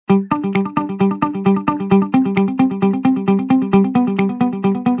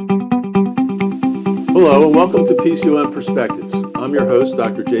Welcome to PCOM Perspectives. I'm your host,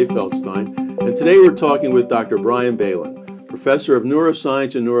 Dr. Jay Feldstein, and today we're talking with Dr. Brian Balin, Professor of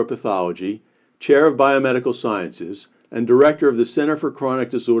Neuroscience and Neuropathology, Chair of Biomedical Sciences, and Director of the Center for Chronic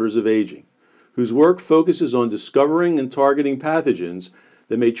Disorders of Aging, whose work focuses on discovering and targeting pathogens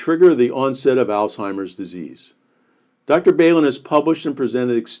that may trigger the onset of Alzheimer's disease. Dr. Balin has published and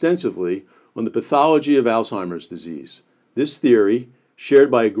presented extensively on the pathology of Alzheimer's disease. This theory,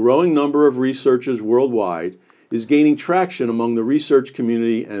 shared by a growing number of researchers worldwide, is gaining traction among the research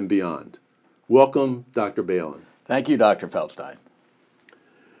community and beyond. Welcome, Dr. Balin. Thank you, Dr. Feldstein.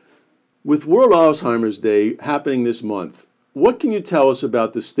 With World Alzheimer's Day happening this month, what can you tell us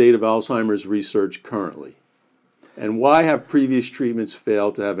about the state of Alzheimer's research currently? And why have previous treatments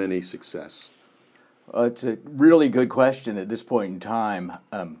failed to have any success? It's a really good question at this point in time.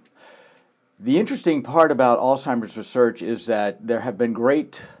 The interesting part about Alzheimer's research is that there have been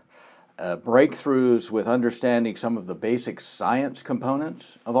great breakthroughs with understanding some of the basic science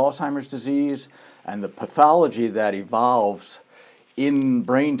components of Alzheimer's disease and the pathology that evolves in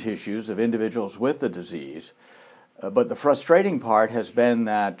brain tissues of individuals with the disease. But the frustrating part has been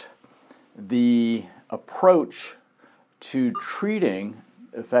that the approach to treating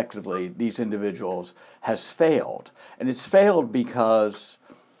effectively these individuals has failed. And it's failed because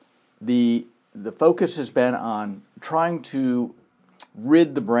the focus has been on trying to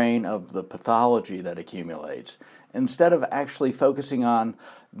rid the brain of the pathology that accumulates instead of actually focusing on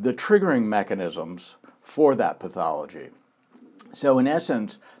the triggering mechanisms for that pathology. So in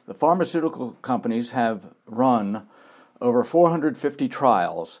essence, the pharmaceutical companies have run over 450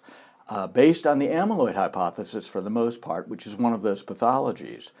 trials based on the amyloid hypothesis for the most part, which is one of those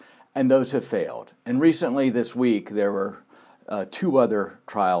pathologies, and those have failed. And recently this week there were two other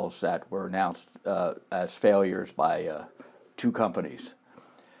trials that were announced as failures by two companies.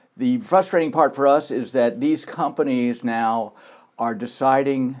 The frustrating part for us is that these companies now are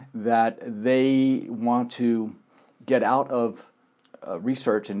deciding that they want to get out of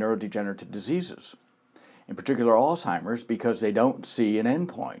research in neurodegenerative diseases, in particular Alzheimer's, because they don't see an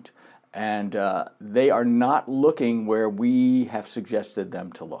endpoint. And they are not looking where we have suggested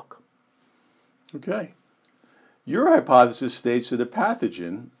them to look. Okay. Your hypothesis states that a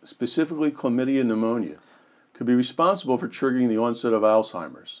pathogen, specifically Chlamydia pneumonia, could be responsible for triggering the onset of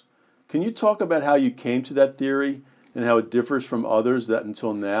Alzheimer's. Can you talk about how you came to that theory and how it differs from others that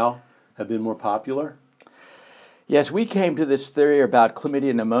until now have been more popular? Yes, we came to this theory about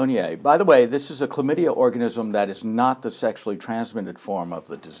Chlamydia pneumoniae. By the way, this is a chlamydia organism that is not the sexually transmitted form of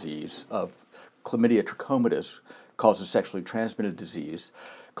the disease. Of Chlamydia trachomatis causes sexually transmitted disease.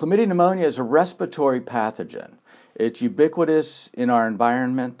 Chlamydia pneumonia is a respiratory pathogen. It's ubiquitous in our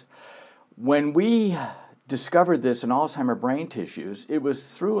environment. When we discovered this in Alzheimer brain tissues, it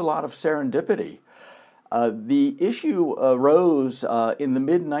was through a lot of serendipity. The issue arose in the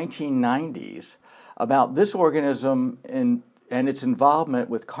mid-1990s about this organism and its involvement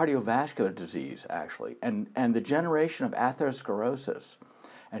with cardiovascular disease, actually, and the generation of atherosclerosis.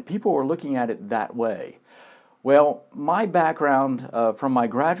 And people were looking at it that way. Well, my background from my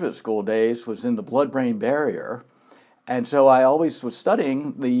graduate school days was in the blood-brain barrier, and so I always was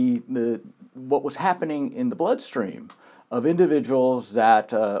studying what was happening in the bloodstream of individuals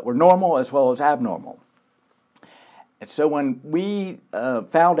that were normal as well as abnormal. And so when we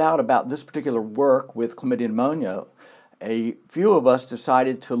found out about this particular work with Chlamydia pneumonia, a few of us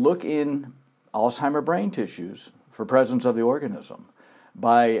decided to look in Alzheimer brain tissues for presence of the organism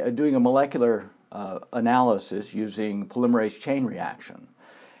by doing a molecular analysis using polymerase chain reaction.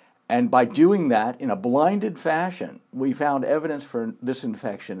 And by doing that in a blinded fashion, we found evidence for this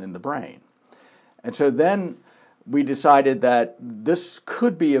infection in the brain. And so then we decided that this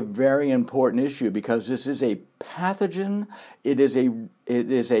could be a very important issue because this is a pathogen. It is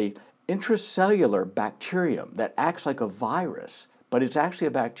a intracellular bacterium that acts like a virus, but it's actually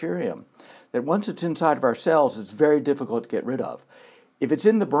a bacterium that once it's inside of our cells, it's very difficult to get rid of. If it's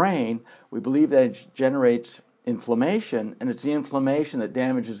in the brain, we believe that it generates inflammation, and it's the inflammation that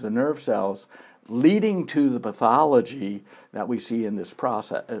damages the nerve cells, leading to the pathology that we see in this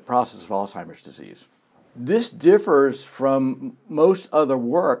process of Alzheimer's disease. This differs from most other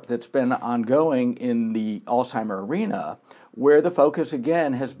work that's been ongoing in the Alzheimer arena, where the focus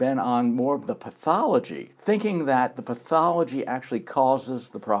again has been on more of the pathology, thinking that the pathology actually causes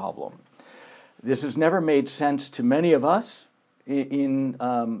the problem. This has never made sense to many of us in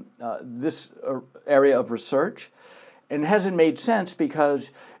this area of research, and it hasn't made sense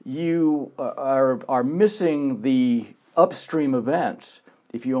because you are missing the upstream events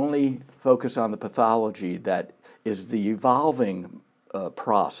if you only focus on the pathology that is the evolving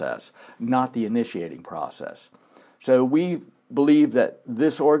process, not the initiating process. So we believe that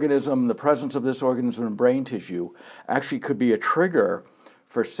this organism, the presence of this organism in brain tissue, actually could be a trigger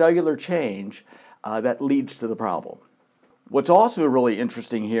for cellular change that leads to the problem. What's also really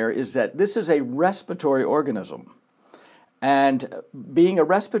interesting here is that this is a respiratory organism. And being a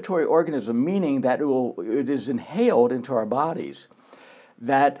respiratory organism, meaning that it is inhaled into our bodies,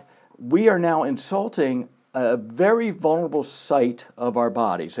 that we are now insulting a very vulnerable site of our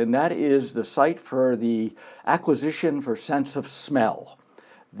bodies, and that is the site for the acquisition for sense of smell,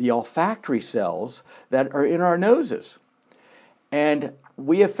 the olfactory cells that are in our noses. And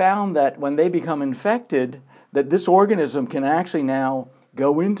we have found that when they become infected, that this organism can actually now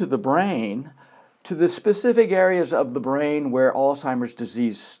go into the brain, to the specific areas of the brain where Alzheimer's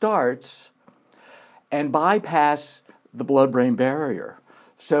disease starts, and bypass the blood-brain barrier.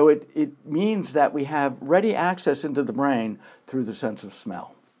 So it means that we have ready access into the brain through the sense of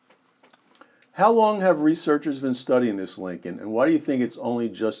smell. How long have researchers been studying this, Lincoln, and why do you think it's only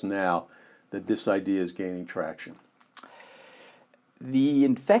just now that this idea is gaining traction? The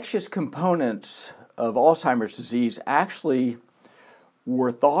infectious components of Alzheimer's disease actually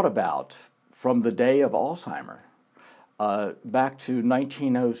were thought about from the day of Alzheimer's, back to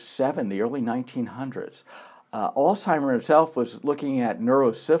 1907, the early 1900s. Alzheimer himself was looking at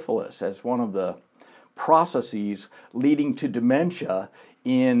neurosyphilis as one of the processes leading to dementia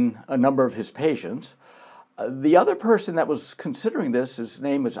in a number of his patients. The other person that was considering this, his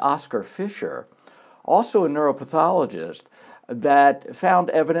name is Oskar Fischer, also a neuropathologist, that found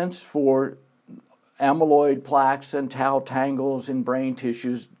evidence for amyloid plaques and tau tangles in brain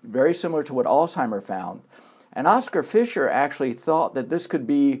tissues, very similar to what Alzheimer found. And Oskar Fischer actually thought that this could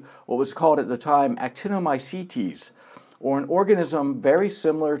be what was called at the time actinomycetes, or an organism very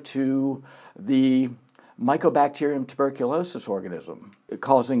similar to the Mycobacterium tuberculosis organism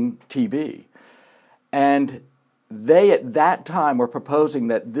causing TB. And they at that time were proposing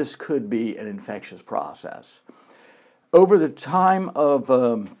that this could be an infectious process. Over the time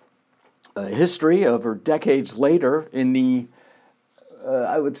of history, over decades later, in the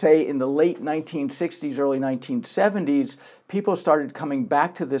I would say in the late 1960s, early 1970s, people started coming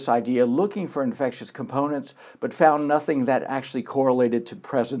back to this idea, looking for infectious components, but found nothing that actually correlated to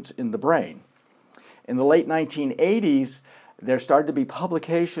presence in the brain. In the late 1980s, there started to be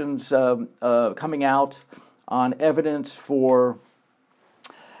publications coming out on evidence for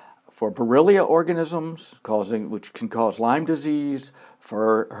Borrelia organisms, which can cause Lyme disease,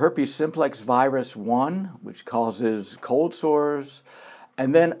 for herpes simplex virus 1, which causes cold sores,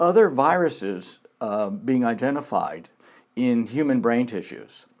 and then other viruses being identified in human brain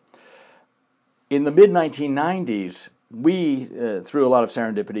tissues. In the mid-1990s, we, through a lot of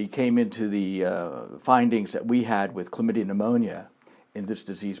serendipity, came into the findings that we had with chlamydia pneumonia in this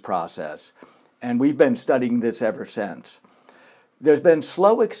disease process, and we've been studying this ever since. There's been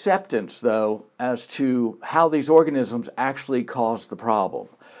slow acceptance, though, as to how these organisms actually cause the problem.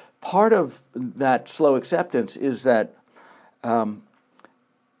 Part of that slow acceptance is that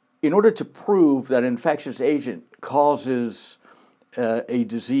in order to prove that an infectious agent causes a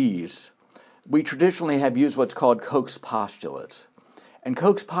disease, we traditionally have used what's called Koch's postulates. And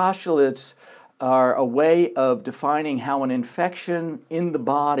Koch's postulates are a way of defining how an infection in the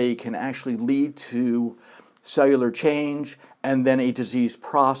body can actually lead to cellular change and then a disease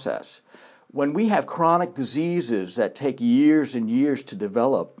process. When we have chronic diseases that take years and years to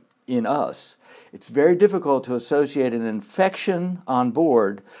develop in us, it's very difficult to associate an infection on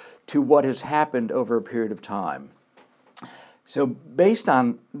board to what has happened over a period of time. So based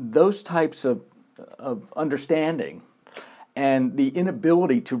on those types of understanding and the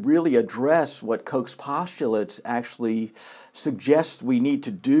inability to really address what Koch's postulates actually suggest we need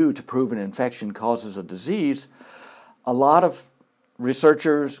to do to prove an infection causes a disease, a lot of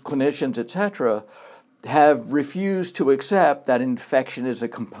researchers, clinicians, etc., have refused to accept that infection is a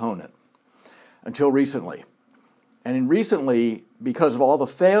component until recently. And recently, because of all the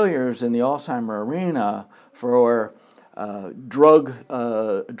failures in the Alzheimer arena for drugs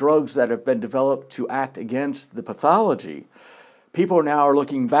that have been developed to act against the pathology, people now are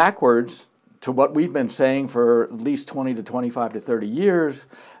looking backwards to what we've been saying for at least 20 to 25 to 30 years,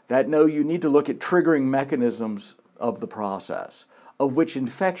 that no, you need to look at triggering mechanisms of the process, of which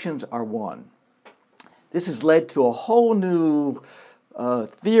infections are one. This has led to a whole new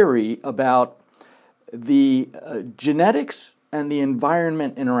theory about the genetics and the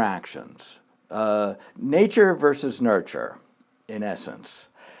environment interactions, nature versus nurture, in essence.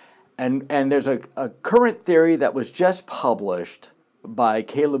 And there's a current theory that was just published by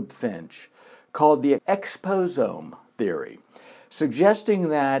Caleb Finch called the exposome theory. suggesting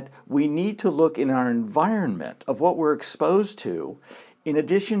that we need to look in our environment of what we're exposed to, in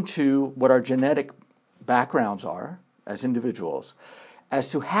addition to what our genetic backgrounds are as individuals,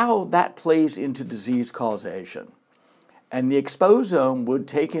 as to how that plays into disease causation. And the exposome would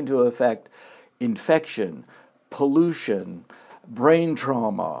take into effect infection, pollution, brain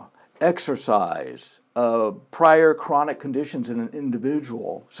trauma, exercise, prior chronic conditions in an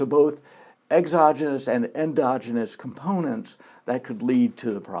individual. So both exogenous and endogenous components that could lead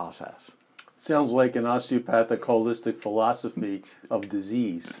to the process. Sounds like an osteopathic holistic philosophy of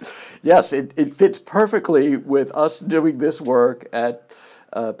disease. Yes, it fits perfectly with us doing this work at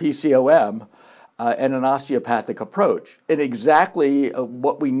PCOM and an osteopathic approach, and exactly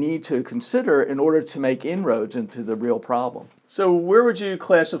what we need to consider in order to make inroads into the real problem. So where would you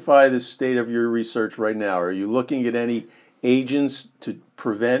classify the state of your research right now? Are you looking at any agents to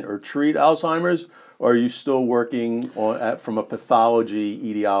prevent or treat Alzheimer's, or are you still working from a pathology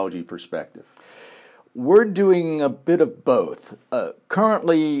etiology perspective? We're doing a bit of both.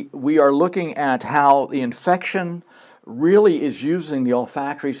 Currently, we are looking at how the infection really is using the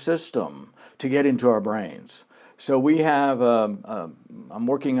olfactory system to get into our brains. So we have, I'm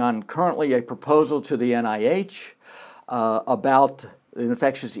working on currently a proposal to the NIH about the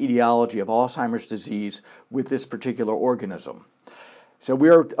infectious etiology of Alzheimer's disease with this particular organism. So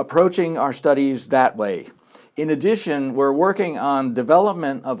we're approaching our studies that way. In addition, we're working on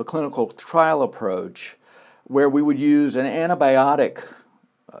development of a clinical trial approach where we would use an antibiotic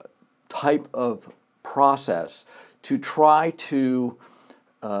type of process to try to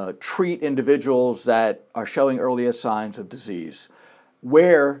treat individuals that are showing earliest signs of disease,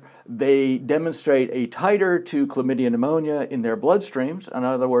 where they demonstrate a titer to chlamydia pneumonia in their bloodstreams, in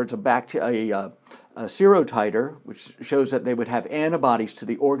other words, a serotiter, which shows that they would have antibodies to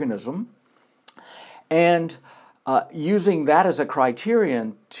the organism, and using that as a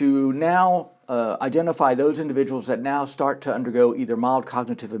criterion to now identify those individuals that now start to undergo either mild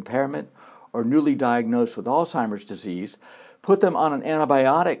cognitive impairment or newly diagnosed with Alzheimer's disease, put them on an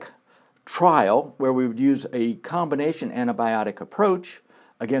antibiotic trial where we would use a combination antibiotic approach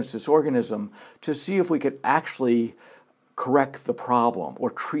against this organism to see if we could actually correct the problem or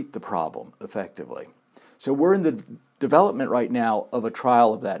treat the problem effectively. So we're in the development right now of a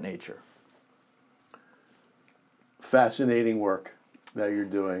trial of that nature. Fascinating work that you're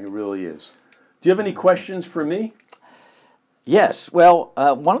doing. It really is. Do you have any questions for me? Yes. Well,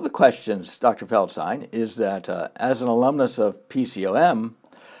 one of the questions, Dr. Feldstein, is that as an alumnus of PCOM,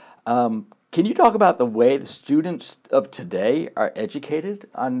 can you talk about the way the students of today are educated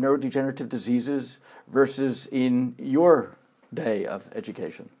on neurodegenerative diseases versus in your day of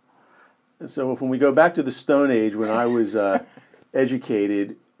education? So when we go back to the Stone Age when I was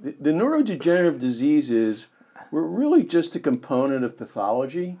educated, the neurodegenerative diseases were really just a component of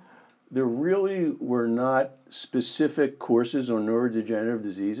pathology. There really were not specific courses on neurodegenerative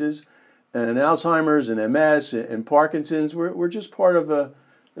diseases. And Alzheimer's and MS and Parkinson's were just part of a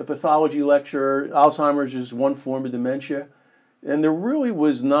pathology lecture. Alzheimer's is one form of dementia. And there really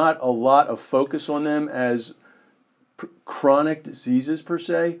was not a lot of focus on them as chronic diseases per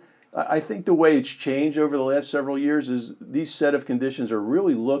se. I think the way it's changed over the last several years is these set of conditions are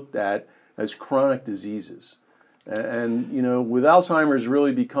really looked at as chronic diseases. And you know, with Alzheimer's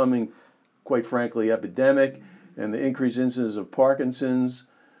really becoming, quite frankly, epidemic, and the increased incidence of Parkinson's,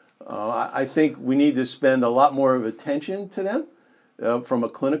 I think we need to spend a lot more of attention to them from a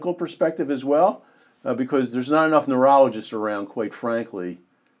clinical perspective as well, because there's not enough neurologists around, quite frankly,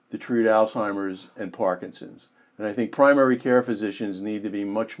 to treat Alzheimer's and Parkinson's. And I think primary care physicians need to be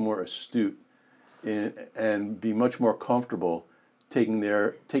much more astute and be much more comfortable taking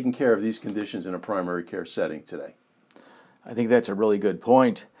care of these conditions in a primary care setting today. I think that's a really good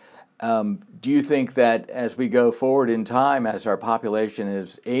point. Do you think that as we go forward in time, as our population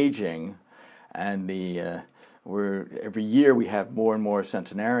is aging, and every year we have more and more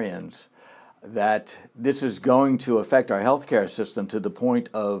centenarians, that this is going to affect our healthcare system to the point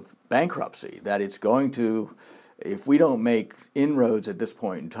of bankruptcy? That it's going to, if we don't make inroads at this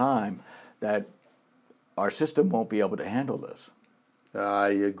point in time, that our system won't be able to handle this. I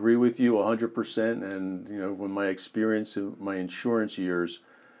agree with you 100%. And you know, from my experience in my insurance years,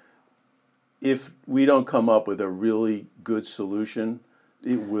 if we don't come up with a really good solution,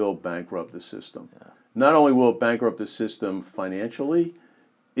 it will bankrupt the system. Yeah. Not only will it bankrupt the system financially,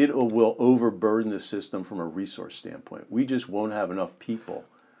 it will overburden the system from a resource standpoint. We just won't have enough people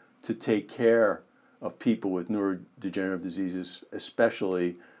to take care of people with neurodegenerative diseases,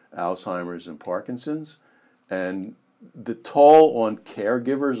 especially Alzheimer's and Parkinson's. And the toll on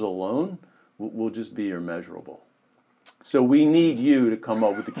caregivers alone will just be immeasurable. So we need you to come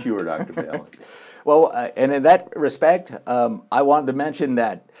up with the cure, Dr. Balin. Well, and in that respect, I wanted to mention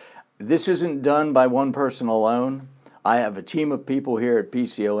that this isn't done by one person alone. I have a team of people here at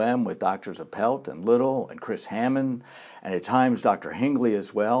PCOM with Drs. Appelt and Little and Chris Hammond, and at times Dr. Hingley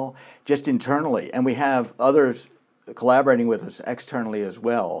as well, just internally. And we have others collaborating with us externally as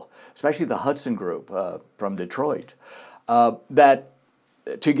well, especially the Hudson Group from Detroit, that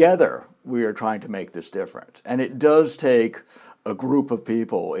together we are trying to make this difference. And it does take a group of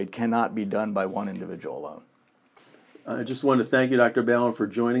people. It cannot be done by one individual alone. I just want to thank you, Dr. Balin, for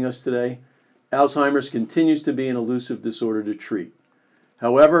joining us today. Alzheimer's continues to be an elusive disorder to treat.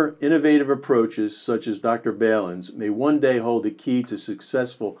 However, innovative approaches such as Dr. Balin's may one day hold the key to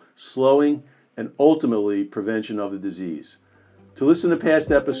successful slowing and ultimately prevention of the disease. To listen to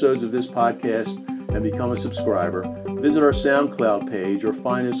past episodes of this podcast and become a subscriber, visit our SoundCloud page or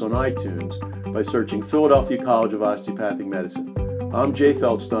find us on iTunes by searching Philadelphia College of Osteopathic Medicine. I'm Jay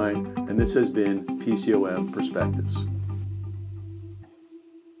Feldstein, and this has been PCOM Perspectives.